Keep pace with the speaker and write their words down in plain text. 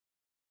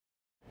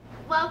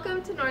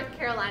Welcome to North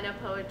Carolina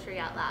Poetry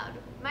Out Loud.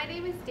 My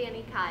name is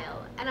Danny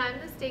Kyle, and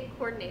I'm the state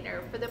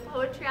coordinator for the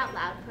Poetry Out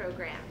Loud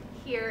program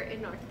here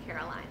in North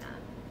Carolina.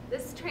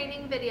 This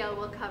training video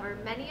will cover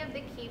many of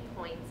the key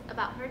points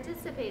about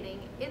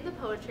participating in the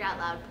Poetry Out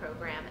Loud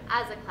program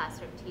as a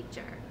classroom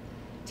teacher.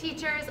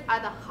 Teachers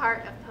are the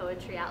heart of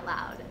Poetry Out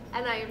Loud,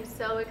 and I am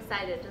so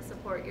excited to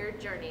support your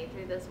journey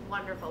through this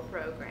wonderful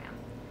program.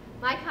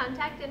 My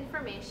contact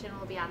information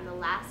will be on the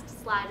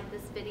last slide of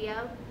this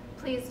video.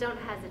 Please don't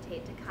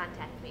hesitate to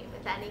contact me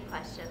with any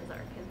questions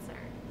or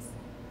concerns.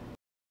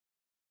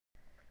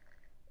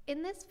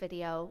 In this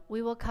video,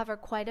 we will cover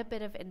quite a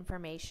bit of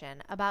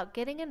information about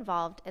getting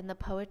involved in the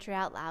Poetry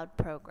Out Loud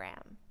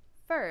program.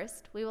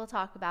 First, we will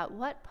talk about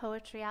what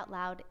Poetry Out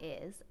Loud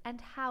is and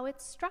how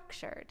it's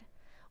structured.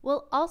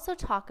 We'll also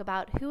talk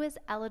about who is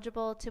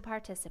eligible to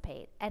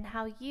participate and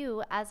how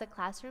you, as a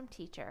classroom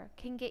teacher,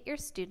 can get your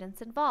students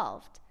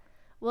involved.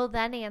 We'll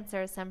then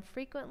answer some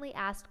frequently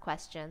asked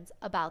questions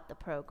about the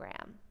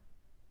program.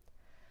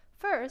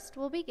 First,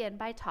 we'll begin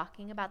by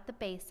talking about the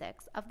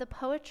basics of the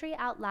Poetry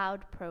Out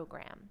Loud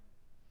program.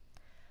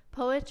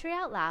 Poetry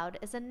Out Loud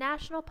is a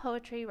national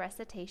poetry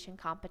recitation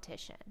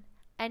competition.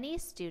 Any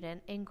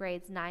student in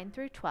grades 9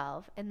 through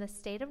 12 in the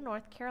state of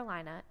North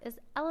Carolina is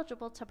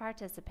eligible to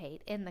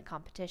participate in the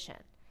competition.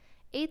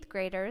 8th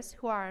graders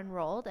who are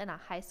enrolled in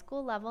a high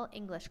school level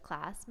English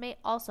class may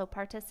also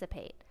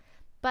participate,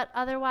 but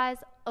otherwise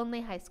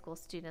only high school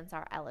students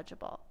are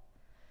eligible.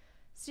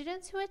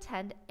 Students who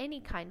attend any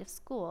kind of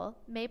school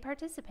may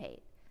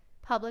participate.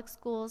 Public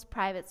schools,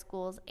 private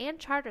schools, and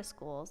charter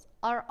schools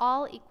are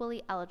all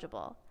equally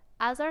eligible,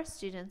 as are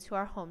students who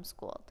are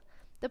homeschooled.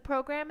 The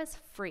program is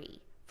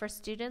free for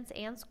students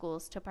and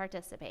schools to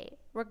participate,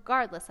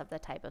 regardless of the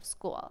type of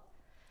school.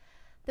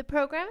 The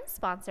program is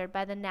sponsored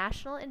by the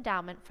National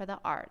Endowment for the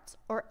Arts,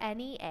 or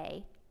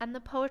NEA, and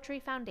the Poetry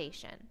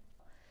Foundation.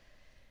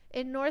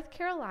 In North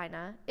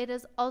Carolina, it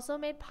is also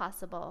made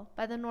possible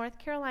by the North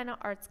Carolina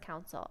Arts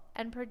Council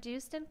and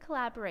produced in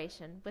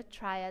collaboration with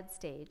Triad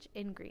Stage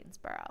in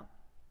Greensboro.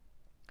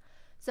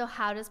 So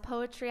how does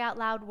Poetry Out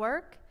Loud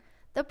work?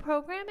 The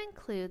program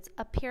includes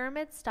a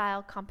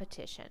pyramid-style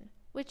competition,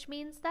 which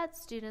means that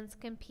students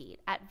compete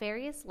at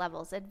various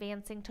levels,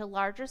 advancing to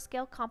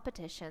larger-scale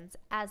competitions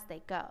as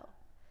they go.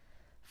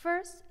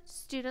 First,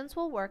 students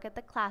will work at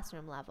the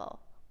classroom level.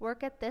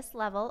 Work at this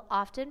level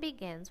often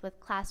begins with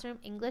classroom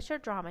English or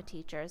drama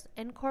teachers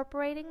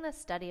incorporating the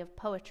study of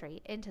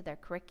poetry into their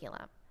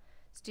curriculum.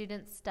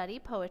 Students study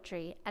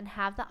poetry and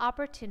have the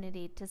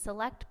opportunity to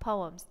select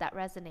poems that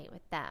resonate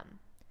with them.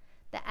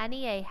 The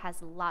NEA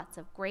has lots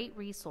of great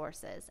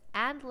resources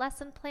and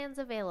lesson plans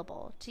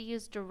available to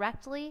use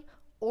directly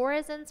or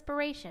as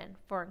inspiration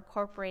for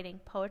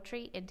incorporating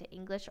poetry into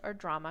English or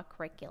drama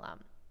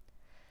curriculum.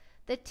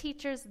 The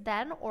teachers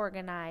then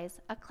organize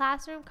a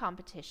classroom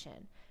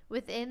competition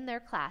within their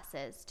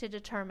classes to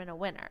determine a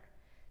winner.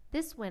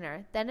 This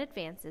winner then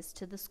advances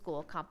to the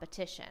school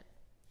competition.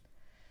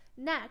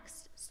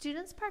 Next,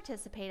 students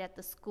participate at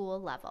the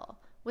school level,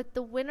 with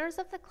the winners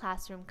of the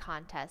classroom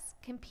contests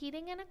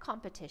competing in a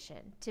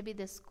competition to be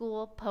the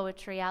school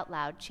Poetry Out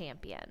Loud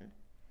champion.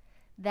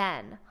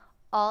 Then,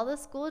 all the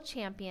school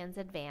champions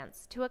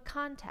advance to a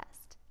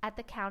contest at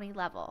the county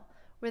level,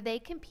 where they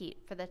compete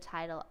for the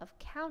title of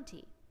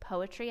County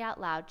Poetry Out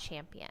Loud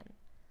champion.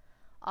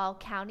 All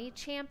county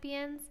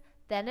champions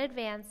then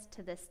advance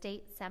to the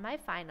state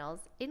semifinals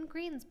in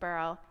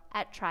Greensboro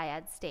at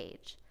Triad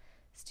Stage.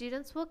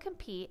 Students will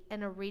compete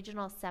in a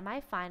regional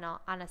semifinal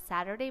on a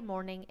Saturday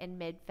morning in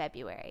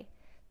mid-February.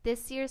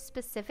 This year's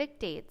specific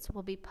dates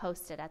will be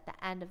posted at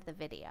the end of the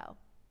video.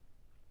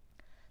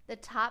 The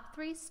top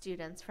 3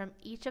 students from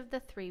each of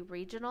the 3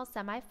 regional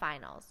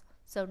semifinals,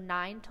 so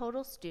 9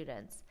 total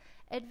students,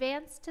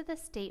 advance to the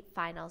state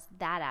finals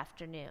that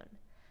afternoon.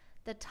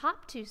 The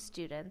top 2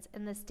 students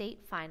in the state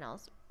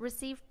finals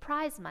receive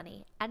prize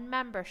money and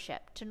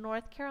membership to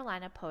North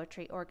Carolina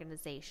Poetry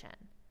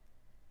Organization.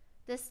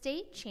 The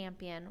state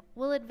champion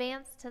will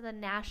advance to the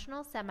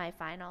national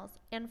semifinals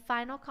and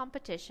final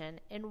competition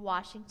in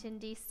Washington,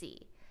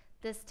 D.C.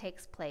 This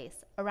takes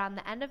place around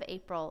the end of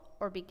April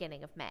or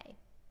beginning of May.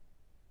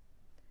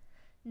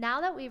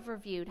 Now that we've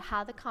reviewed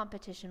how the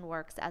competition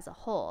works as a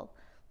whole,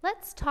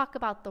 let's talk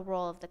about the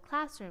role of the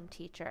classroom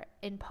teacher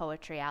in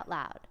Poetry Out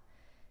Loud.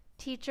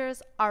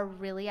 Teachers are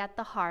really at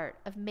the heart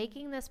of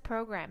making this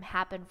program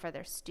happen for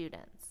their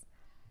students.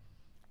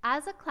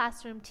 As a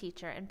classroom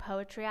teacher in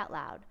Poetry Out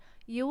Loud,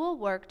 you will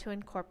work to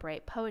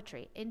incorporate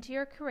poetry into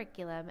your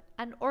curriculum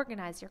and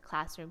organize your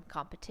classroom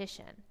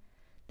competition.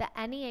 The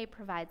NEA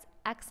provides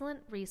excellent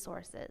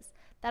resources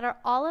that are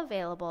all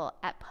available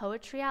at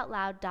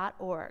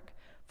poetryoutloud.org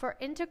for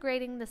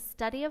integrating the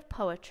study of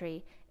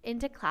poetry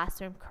into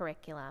classroom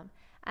curriculum,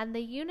 and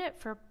the unit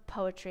for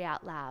Poetry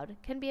Out Loud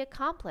can be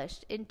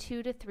accomplished in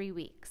 2 to 3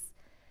 weeks.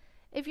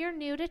 If you're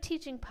new to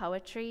teaching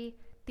poetry,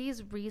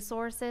 these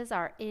resources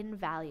are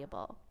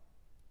invaluable.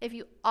 If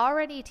you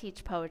already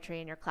teach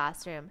poetry in your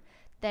classroom,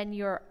 then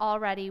you're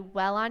already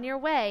well on your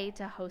way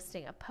to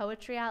hosting a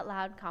Poetry Out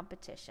Loud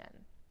competition.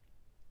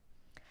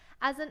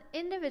 As an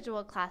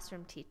individual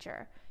classroom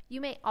teacher, you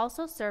may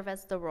also serve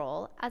as the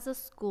role as a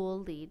school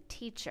lead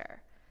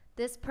teacher.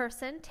 This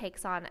person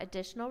takes on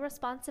additional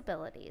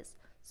responsibilities,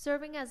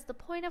 serving as the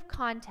point of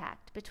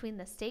contact between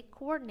the state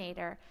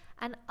coordinator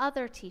and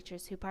other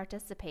teachers who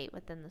participate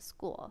within the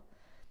school.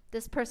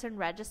 This person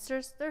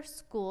registers their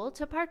school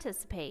to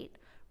participate,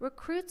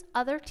 recruits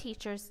other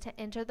teachers to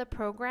enter the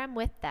program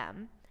with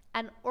them,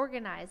 and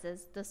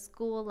organizes the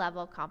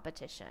school-level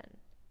competition.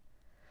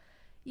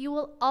 You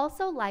will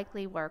also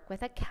likely work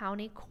with a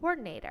county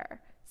coordinator,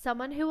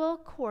 someone who will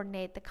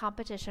coordinate the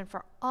competition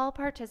for all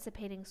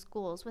participating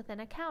schools within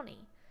a county.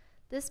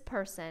 This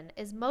person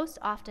is most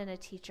often a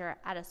teacher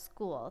at a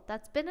school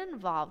that's been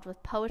involved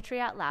with Poetry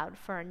Out Loud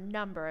for a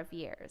number of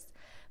years,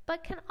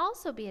 but can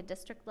also be a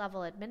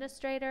district-level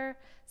administrator,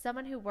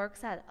 someone who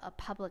works at a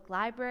public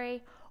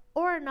library,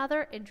 or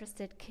another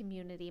interested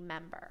community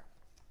member.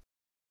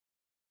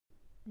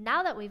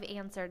 Now that we've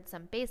answered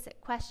some basic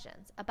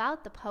questions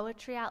about the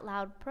Poetry Out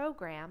Loud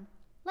program,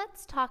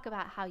 let's talk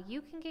about how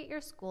you can get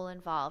your school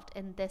involved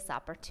in this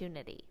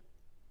opportunity.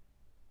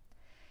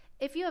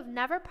 If you have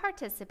never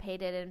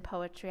participated in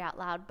Poetry Out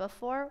Loud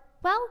before,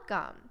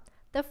 welcome!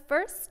 The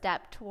first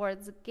step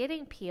towards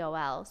getting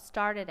POL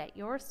started at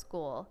your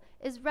school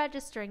is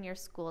registering your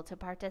school to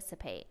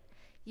participate.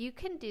 You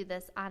can do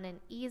this on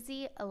an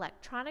easy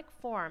electronic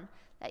form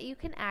that you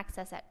can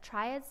access at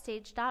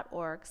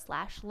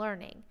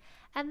triadstage.org/learning,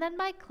 and then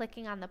by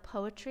clicking on the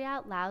Poetry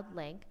Out Loud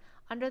link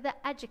under the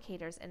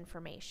educator's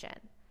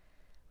information.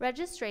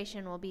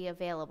 Registration will be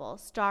available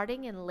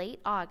starting in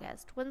late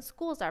August when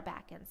schools are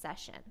back in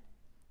session.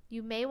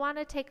 You may want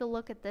to take a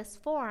look at this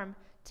form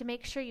to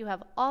make sure you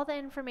have all the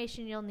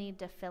information you'll need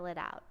to fill it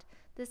out.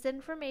 This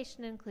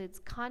information includes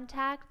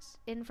contact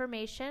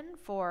information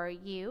for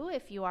you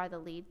if you are the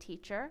lead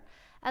teacher,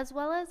 as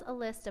well as a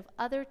list of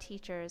other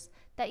teachers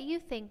that you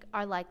think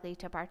are likely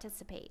to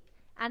participate,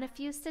 and a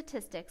few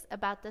statistics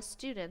about the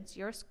students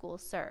your school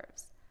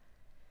serves.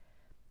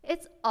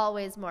 It's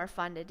always more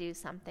fun to do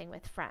something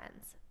with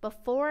friends.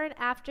 Before and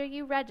after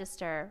you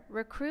register,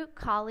 recruit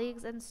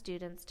colleagues and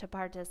students to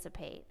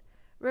participate.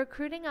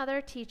 Recruiting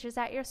other teachers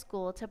at your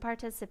school to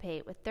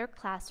participate with their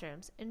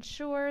classrooms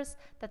ensures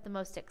that the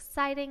most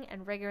exciting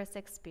and rigorous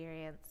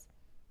experience.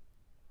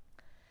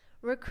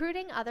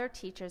 Recruiting other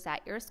teachers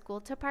at your school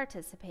to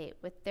participate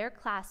with their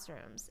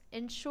classrooms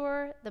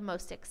ensure the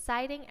most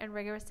exciting and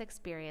rigorous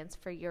experience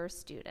for your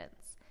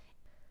students.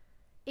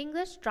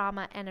 English,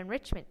 drama, and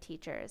enrichment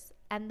teachers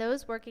and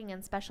those working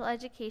in special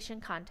education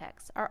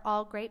contexts are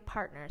all great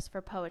partners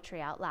for Poetry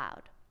Out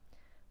Loud.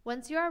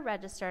 Once you are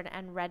registered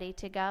and ready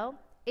to go,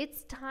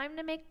 it's time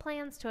to make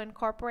plans to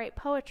incorporate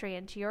poetry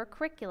into your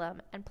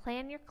curriculum and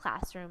plan your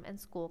classroom and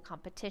school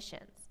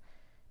competitions.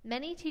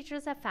 Many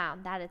teachers have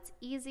found that it's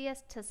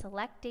easiest to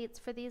select dates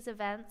for these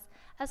events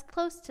as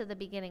close to the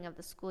beginning of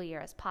the school year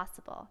as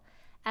possible,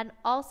 and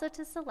also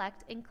to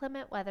select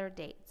inclement weather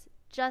dates,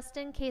 just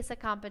in case a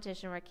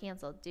competition were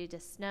canceled due to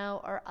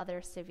snow or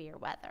other severe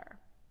weather.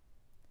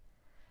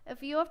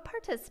 If you have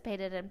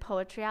participated in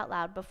Poetry Out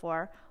Loud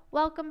before,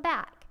 welcome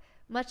back.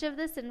 Much of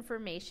this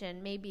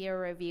information may be a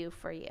review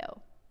for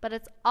you, but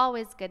it's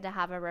always good to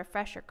have a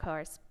refresher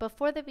course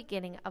before the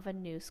beginning of a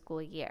new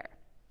school year.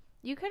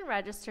 You can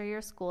register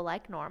your school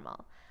like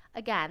normal.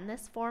 Again,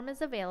 this form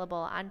is available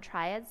on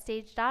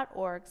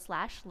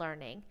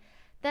triadstage.org/learning,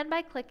 then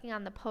by clicking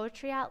on the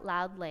Poetry Out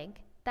Loud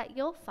link that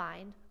you'll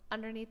find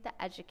underneath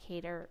the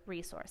educator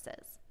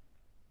resources.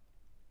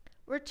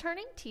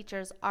 Returning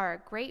teachers are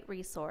a great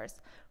resource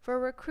for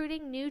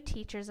recruiting new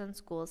teachers and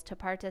schools to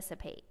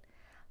participate.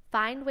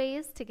 Find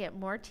ways to get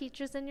more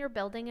teachers in your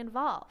building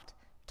involved.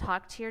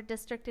 Talk to your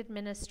district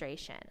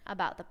administration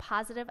about the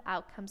positive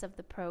outcomes of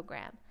the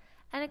program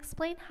and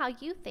explain how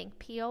you think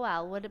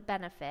POL would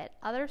benefit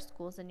other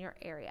schools in your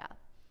area.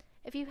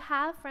 If you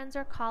have friends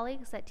or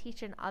colleagues that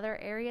teach in other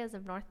areas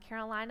of North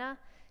Carolina,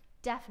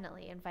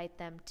 definitely invite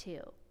them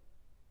too.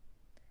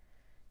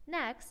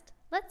 Next,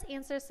 let's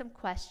answer some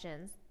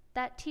questions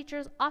that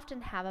teachers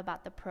often have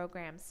about the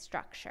program's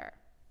structure.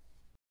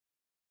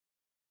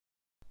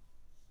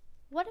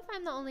 What if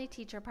I'm the only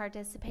teacher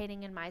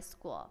participating in my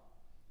school?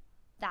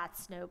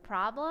 That's no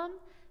problem.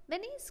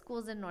 Many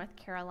schools in North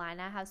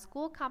Carolina have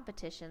school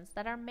competitions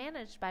that are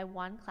managed by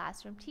one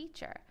classroom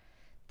teacher.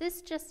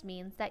 This just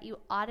means that you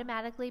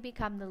automatically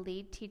become the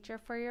lead teacher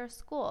for your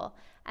school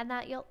and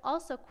that you'll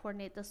also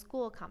coordinate the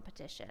school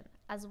competition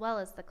as well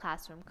as the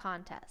classroom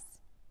contests.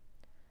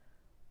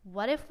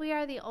 What if we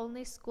are the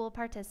only school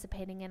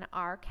participating in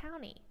our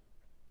county?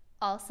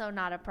 Also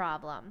not a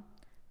problem.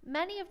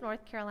 Many of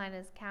North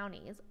Carolina's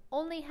counties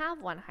only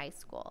have one high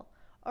school,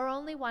 or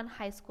only one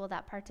high school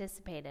that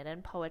participated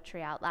in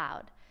Poetry Out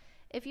Loud.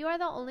 If you are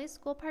the only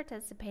school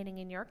participating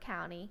in your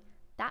county,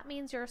 that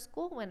means your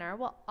school winner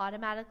will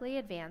automatically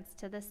advance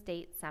to the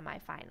state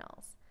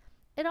semifinals.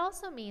 It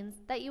also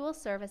means that you will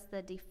serve as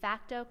the de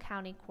facto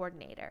county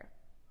coordinator.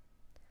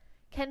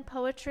 Can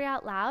Poetry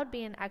Out Loud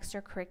be an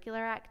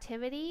extracurricular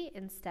activity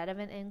instead of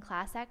an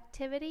in-class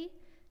activity?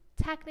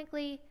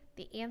 Technically,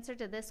 the answer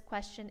to this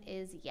question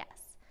is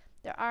yes.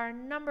 There are a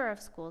number of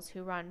schools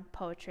who run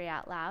Poetry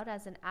Out Loud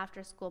as an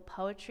after-school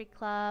poetry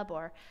club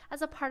or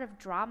as a part of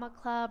drama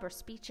club or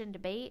speech and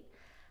debate.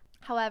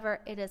 However,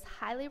 it is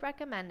highly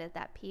recommended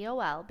that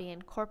POL be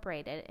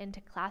incorporated into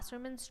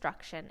classroom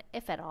instruction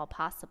if at all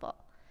possible.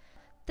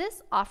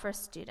 This offers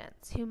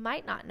students who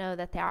might not know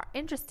that they are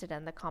interested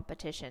in the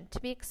competition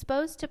to be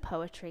exposed to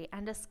poetry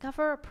and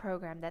discover a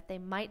program that they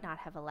might not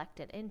have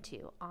elected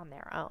into on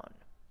their own.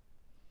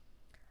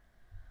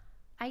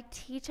 I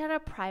teach at a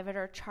private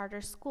or charter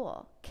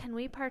school. Can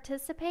we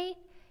participate?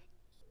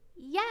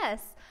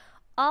 Yes!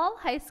 All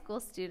high school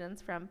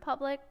students from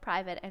public,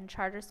 private, and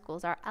charter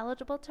schools are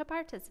eligible to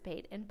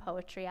participate in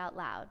Poetry Out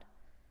Loud.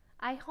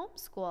 I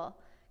homeschool.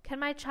 Can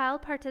my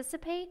child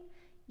participate?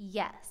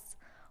 Yes.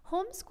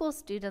 Homeschool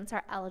students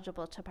are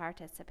eligible to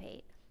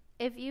participate.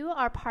 If you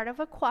are part of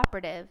a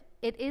cooperative,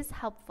 it is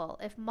helpful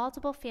if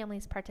multiple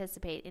families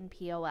participate in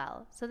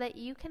POL so that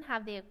you can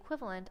have the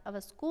equivalent of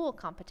a school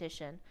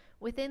competition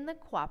within the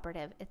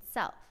cooperative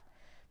itself.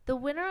 The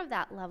winner of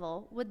that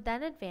level would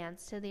then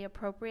advance to the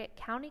appropriate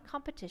county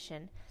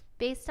competition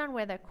based on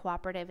where the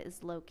cooperative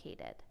is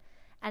located.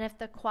 And if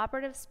the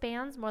cooperative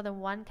spans more than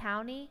one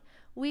county,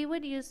 we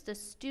would use the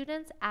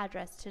student's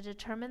address to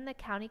determine the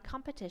county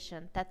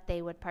competition that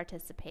they would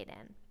participate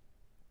in.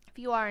 If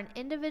you are an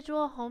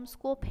individual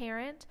homeschool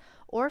parent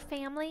or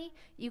family,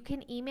 you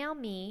can email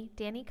me,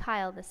 Danny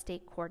Kyle, the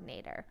state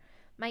coordinator.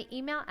 My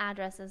email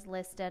address is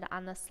listed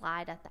on the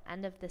slide at the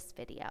end of this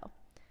video.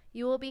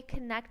 You will be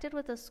connected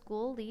with a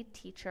school lead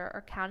teacher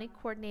or county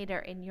coordinator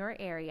in your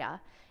area,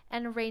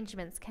 and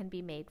arrangements can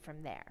be made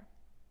from there.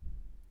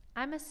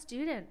 I'm a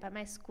student, but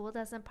my school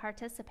doesn't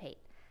participate.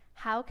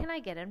 How can I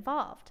get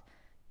involved?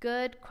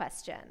 Good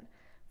question.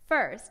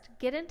 First,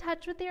 get in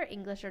touch with your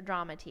English or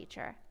drama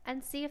teacher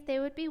and see if they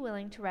would be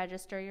willing to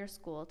register your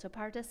school to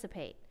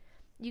participate.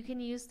 You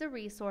can use the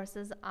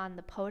resources on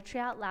the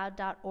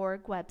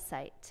poetryoutloud.org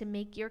website to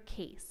make your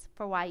case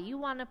for why you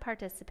want to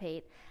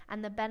participate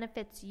and the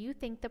benefits you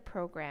think the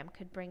program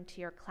could bring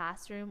to your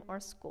classroom or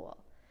school.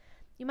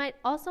 You might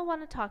also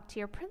want to talk to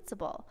your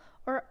principal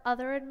or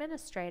other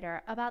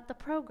administrator about the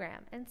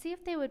program and see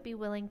if they would be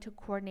willing to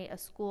coordinate a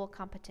school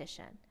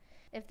competition.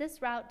 If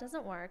this route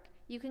doesn't work,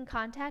 you can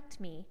contact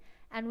me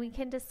and we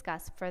can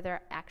discuss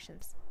further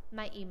actions.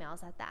 My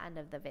email's at the end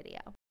of the video.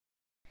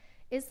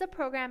 Is the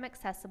program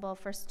accessible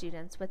for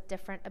students with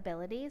different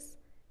abilities?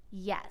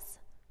 Yes.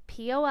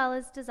 POL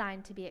is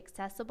designed to be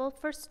accessible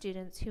for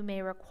students who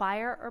may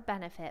require or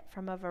benefit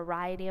from a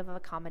variety of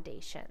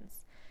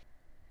accommodations.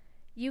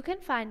 You can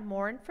find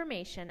more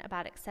information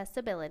about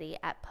accessibility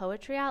at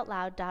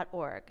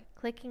poetryoutloud.org,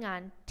 clicking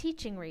on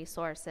Teaching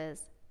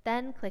Resources,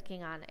 then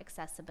clicking on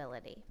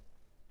Accessibility.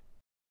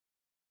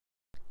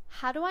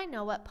 How do I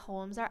know what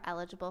poems are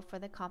eligible for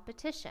the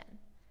competition?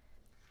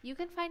 You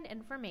can find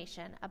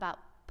information about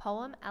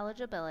poem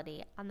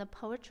eligibility on the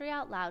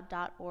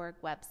poetryoutloud.org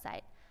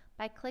website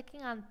by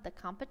clicking on the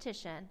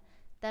competition,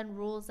 then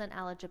Rules and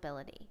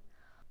Eligibility.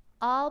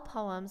 All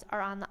poems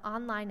are on the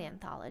online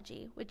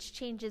anthology, which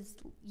changes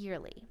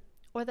yearly,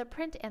 or the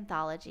print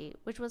anthology,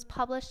 which was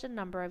published a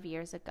number of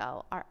years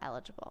ago, are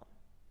eligible.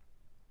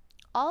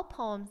 All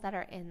poems that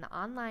are in the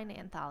online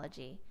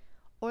anthology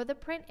or the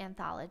print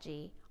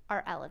anthology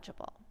are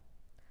eligible.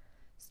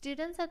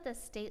 Students at the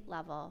state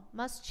level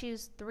must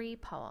choose 3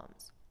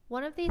 poems.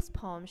 One of these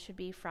poems should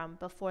be from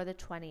before the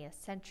 20th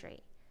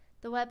century.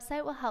 The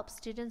website will help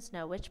students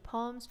know which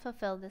poems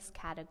fulfill this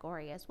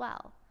category as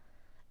well.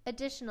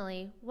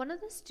 Additionally, one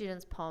of the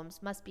students'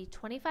 poems must be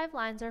 25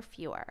 lines or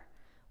fewer.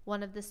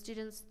 One of the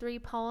students' 3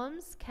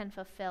 poems can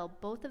fulfill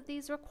both of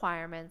these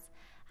requirements,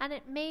 and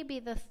it may be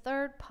the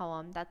 3rd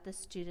poem that the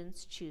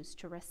students choose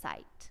to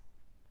recite.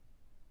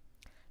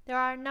 There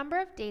are a number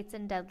of dates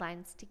and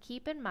deadlines to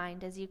keep in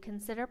mind as you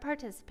consider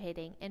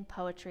participating in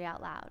Poetry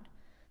Out Loud.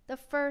 The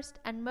first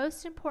and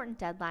most important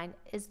deadline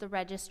is the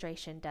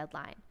registration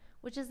deadline,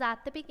 which is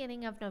at the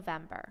beginning of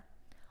November.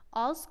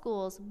 All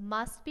schools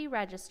must be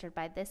registered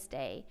by this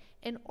day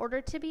in order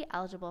to be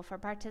eligible for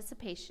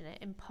participation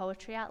in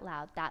Poetry Out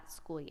Loud that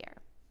school year.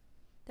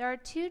 There are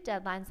 2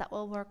 deadlines that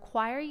will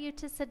require you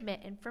to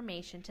submit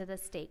information to the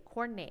state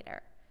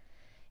coordinator.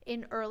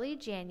 In early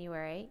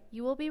January,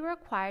 you will be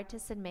required to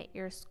submit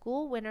your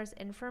school winner's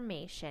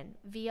information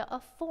via a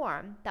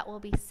form that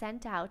will be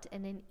sent out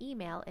in an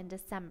email in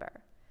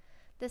December.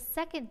 The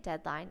second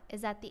deadline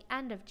is at the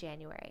end of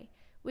January,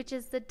 which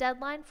is the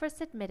deadline for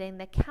submitting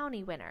the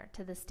county winner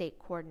to the state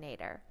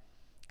coordinator.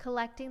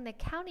 Collecting the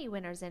county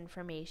winner's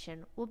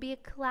information will be a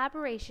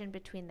collaboration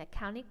between the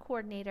county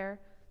coordinator,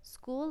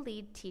 school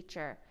lead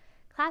teacher,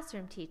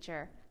 classroom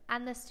teacher,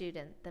 and the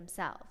student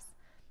themselves.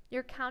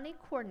 Your county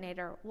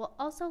coordinator will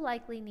also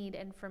likely need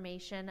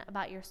information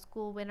about your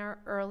school winner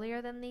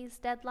earlier than these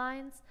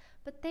deadlines,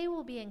 but they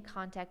will be in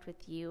contact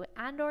with you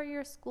and/or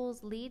your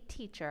school's lead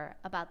teacher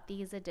about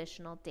these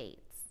additional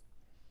dates.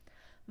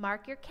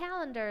 Mark your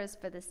calendars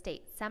for the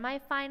state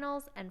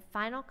semifinals and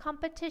final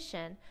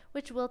competition,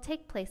 which will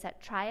take place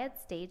at Triad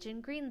Stage in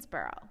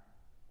Greensboro.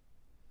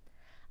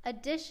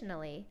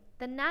 Additionally,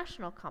 the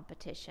national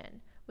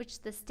competition,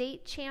 which the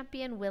state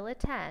champion will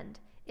attend,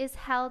 is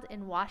held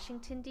in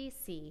Washington,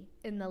 D.C.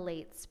 in the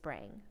late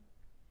spring.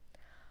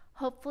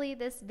 Hopefully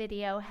this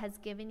video has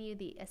given you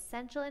the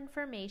essential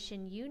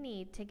information you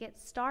need to get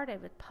started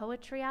with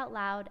Poetry Out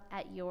Loud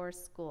at your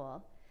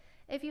school.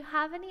 If you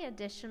have any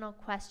additional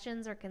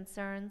questions or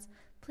concerns,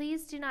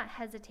 please do not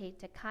hesitate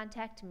to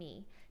contact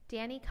me,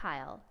 Danny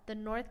Kyle, the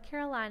North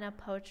Carolina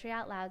Poetry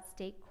Out Loud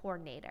State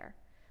Coordinator.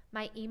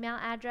 My email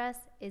address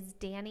is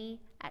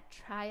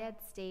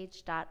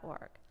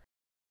danny@triadstage.org.